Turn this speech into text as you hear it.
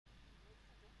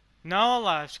Ne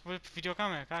valla, bu video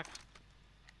kamera kanka.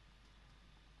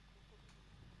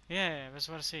 Yeah, that's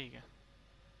what I say.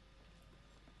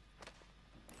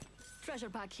 Treasure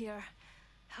back here.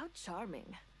 How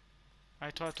charming. I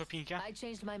thought to pink, yeah? I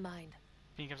changed my mind.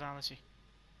 Pink of let's see.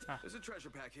 There's a treasure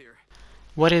pack here.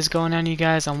 What is going on, you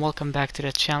guys, and welcome back to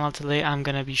the channel. Today I'm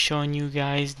gonna be showing you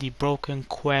guys the broken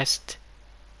quest.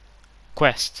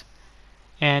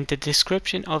 And the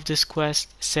description of this quest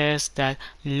says that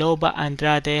Loba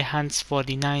Andrade hunts for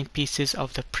the 9 pieces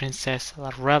of the princess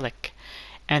relic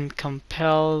and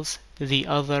compels the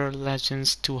other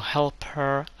legends to help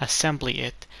her assemble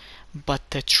it, but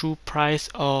the true price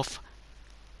of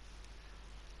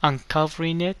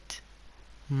uncovering it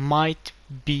might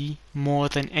be more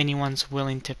than anyone's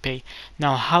willing to pay.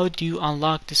 Now, how do you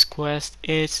unlock this quest?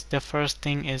 Is the first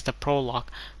thing is the prologue,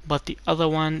 but the other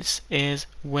ones is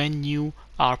when you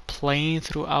are playing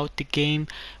throughout the game.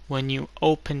 When you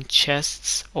open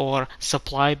chests or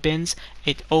supply bins,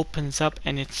 it opens up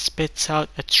and it spits out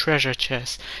a treasure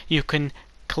chest. You can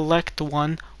collect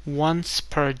one once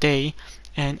per day,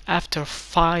 and after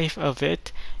 5 of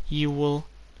it you will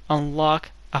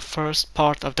unlock a first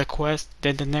part of the quest,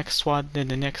 then the next one, then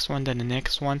the next one, then the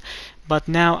next one. But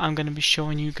now I'm going to be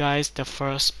showing you guys the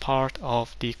first part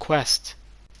of the quest.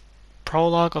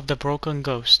 Prologue of the Broken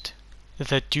Ghost,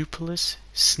 the Duplicitous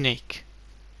Snake.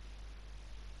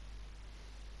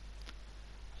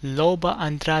 Loba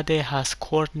Andrade has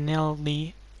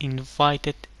cordially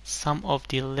invited some of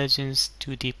the legends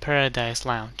to the Paradise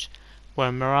Lounge,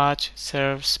 where Mirage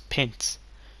serves pints.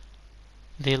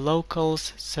 The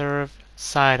locals serve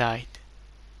side-eyed,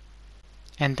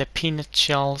 and the peanut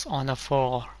shells on the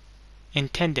floor.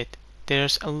 Intended,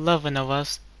 there's 11 of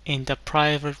us in the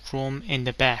private room in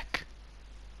the back.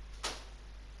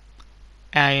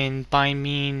 And by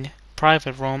mean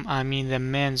private room, I mean the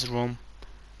men's room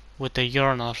with the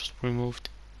urinals removed.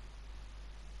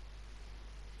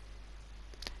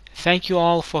 Thank you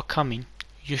all for coming.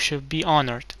 You should be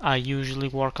honored. I usually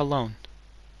work alone.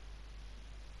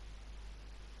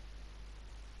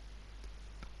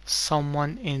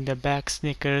 Someone in the back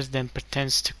snickers, then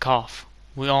pretends to cough.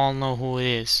 We all know who it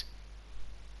is.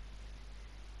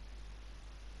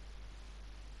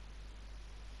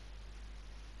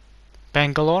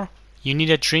 Bangalore, you need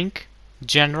a drink?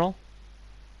 General?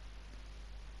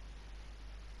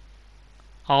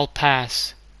 I'll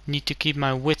pass. Need to keep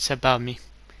my wits about me.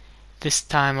 This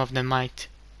time of the night.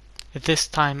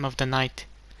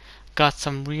 Got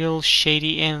some real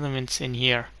shady elements in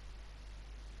here.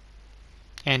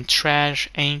 And trash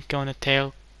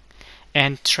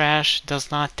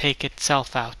does not take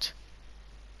itself out.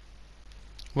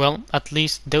 Well, at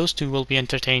least those two will be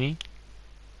entertaining.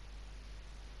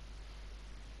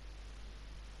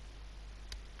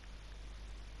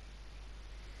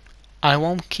 I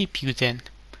won't keep you then.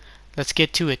 Let's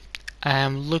get to it. I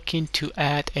am looking to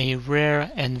add a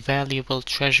rare and valuable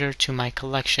treasure to my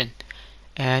collection,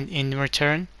 and in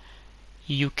return,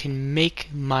 you can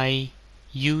make my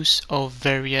use of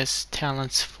various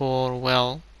talents for,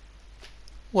 well,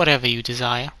 whatever you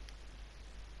desire.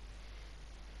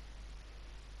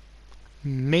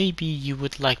 Maybe you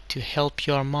would like to help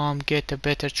your mom get a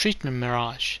better treatment,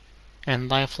 Mirage. And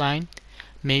Lifeline,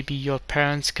 maybe your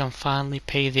parents can finally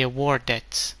pay their war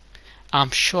debts.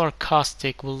 I'm sure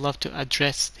Caustic will love to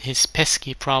address his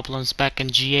pesky problems back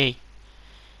in GA.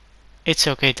 It's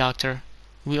okay, Doctor.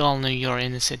 We all know you're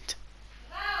innocent.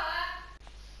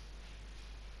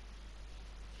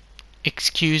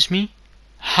 Excuse me?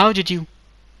 How did you...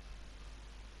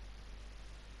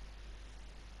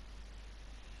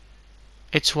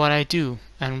 It's what I do,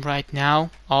 and right now,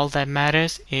 all that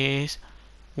matters is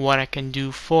what I can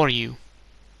do for you.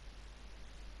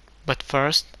 But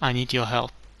first, I need your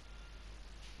help.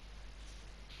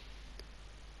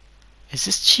 Is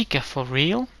this chica for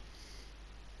real?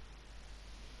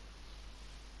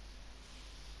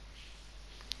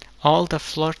 All the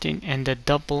flirting and the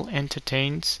double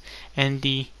entertains and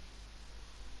the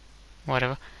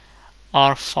whatever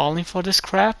are falling for this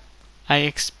crap? I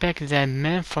expect that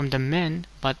men from the men,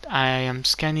 but I am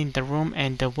scanning the room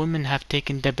and the women have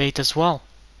taken the bait as well.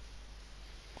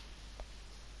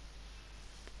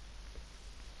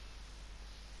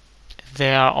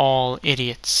 They are all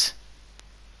idiots.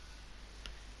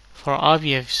 For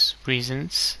obvious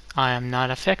reasons, I am not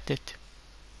affected.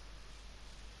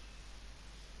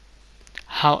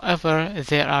 However,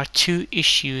 there are 2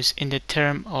 issues in the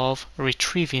term of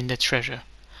retrieving the treasure.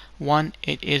 One,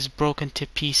 it is broken to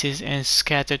pieces and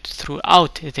scattered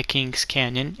throughout the King's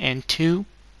Canyon, and 2,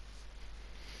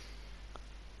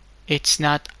 it's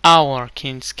not our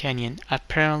King's Canyon.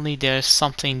 Apparently there's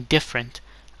something different.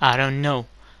 I don't know.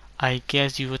 I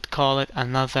guess you would call it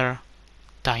another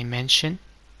dimension.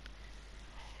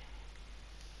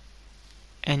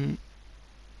 And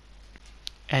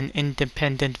an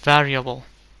independent variable.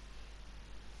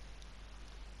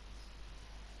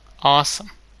 Awesome.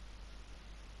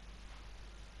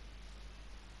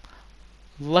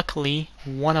 Luckily,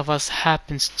 one of us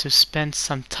happens to spend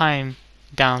some time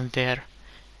down there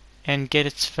and get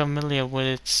it familiar with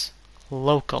its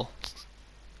local.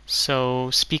 So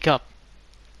speak up.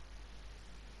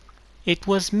 It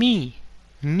was me.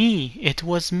 It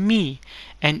was me.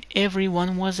 And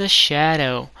everyone was a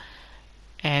shadow.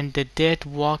 And the dead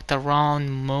walked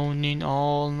around moaning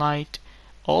all night.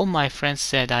 All my friends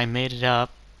said I made it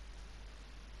up.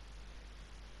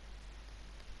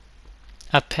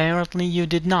 Apparently you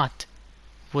did not,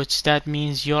 which that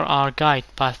means you're our guide,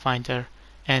 Pathfinder,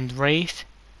 and Wraith,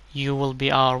 you will be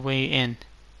our way in.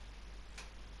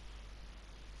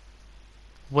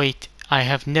 Wait, I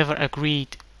have never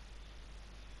agreed.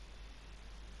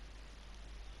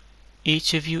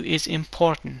 Each of you is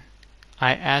important.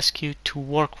 I ask you to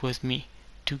work with me.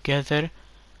 Together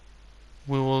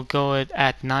we will go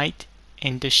at night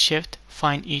in the shift,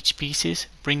 find each pieces,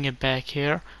 bring it back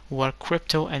here, where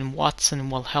Crypto and Watson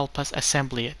will help us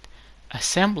assemble it.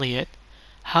 Assemble it?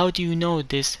 How do you know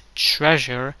this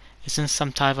treasure isn't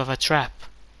some type of a trap?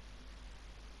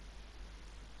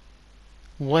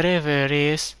 Whatever it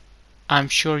is, I'm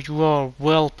sure you are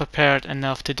well prepared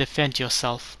enough to defend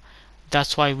yourself.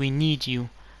 That's why we need you.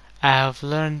 I have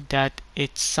learned that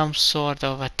it's some sort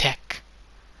of a tech.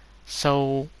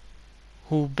 So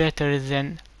who better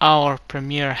than our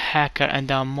premier hacker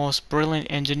and our most brilliant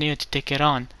engineer to take it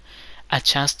on? A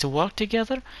chance to work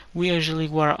together? We usually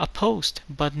were opposed,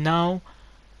 but now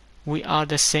we are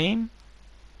the same.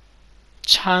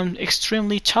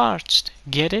 Extremely charged.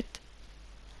 Get it?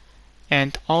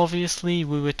 And obviously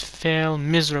we would fail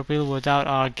miserably without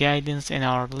our guidance and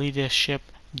our leadership,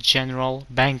 General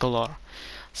Bangalore.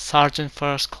 Sergeant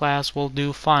First Class will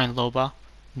do fine, Loba.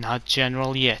 Not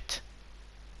General yet.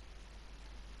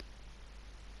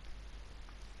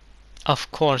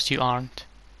 Of course you aren't.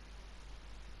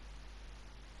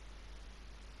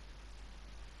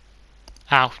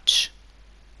 Ouch.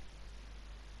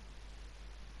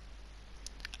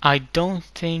 I don't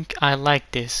think I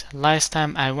like this. Last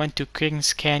time I went to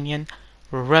Kings Canyon,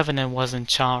 Revenant was in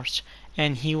charge,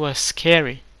 and he was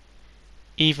scary.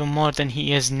 Even more than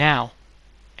he is now.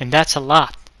 And that's a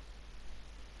lot.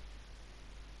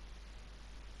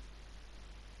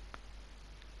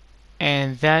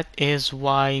 And that is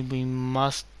why we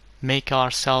must make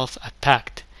ourselves a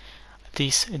pact.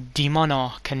 This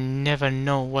demono can never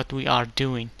know what we are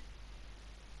doing.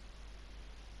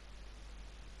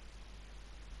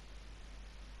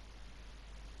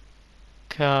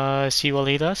 Cause he will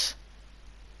eat us?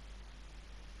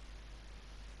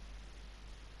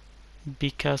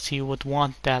 Because he would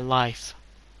want that life,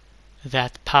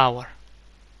 that power.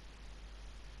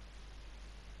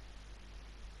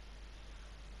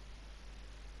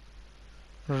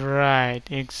 Right,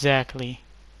 exactly.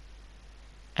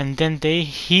 And then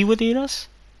he would eat us?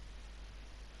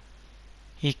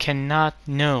 He cannot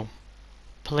know.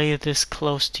 Play this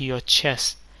close to your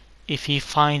chest. If he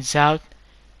finds out,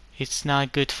 it's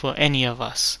not good for any of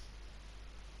us.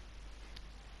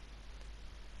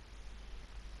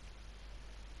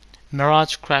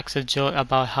 Mirage cracks a joke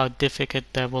about how difficult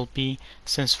that will be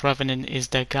since Revenant is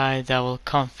the guy that will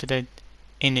confident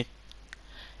in it.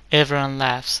 Everyone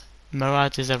laughs.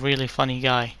 Mirage is a really funny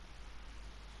guy.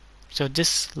 So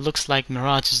this looks like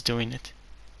Mirage is doing it.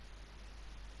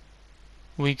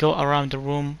 We go around the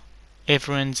room,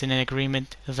 everyone's in an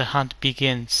agreement, the hunt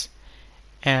begins.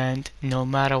 And no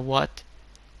matter what,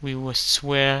 we will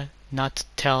swear not to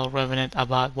tell Revenant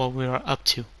about what we are up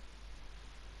to.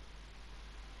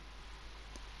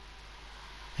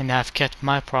 And I've kept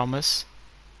my promise.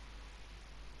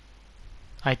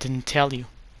 I didn't tell you.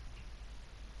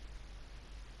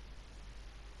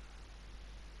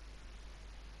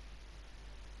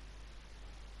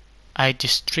 I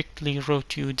distinctly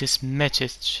wrote you this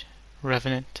message,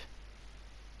 Revenant.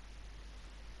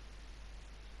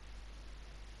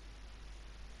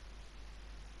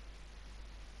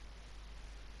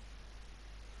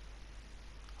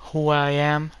 Who I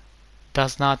am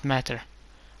does not matter.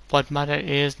 What matters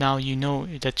is now you know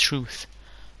the truth.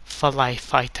 Falai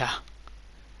fighter.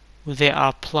 They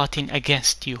are plotting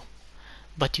against you,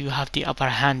 but you have the upper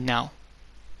hand now.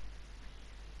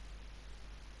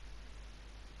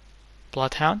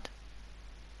 Bloodhound?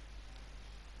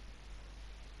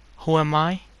 Who am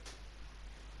I?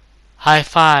 High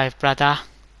five, brother.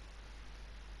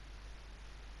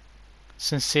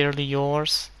 Sincerely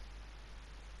yours,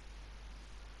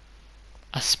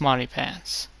 a smarty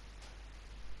pants.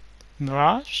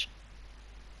 Mirage?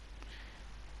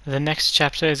 The next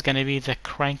chapter is gonna be the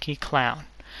cranky clown.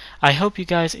 I hope you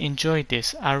guys enjoyed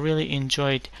this. I really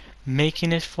enjoyed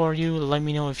making it for you. Let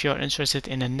me know if you're interested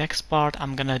in the next part.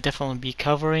 I'm gonna definitely be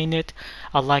covering it.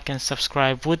 A like and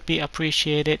subscribe would be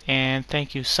appreciated, and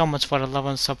thank you so much for the love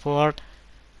and support.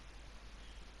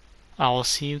 I will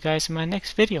see you guys in my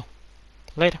next video.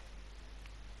 Later.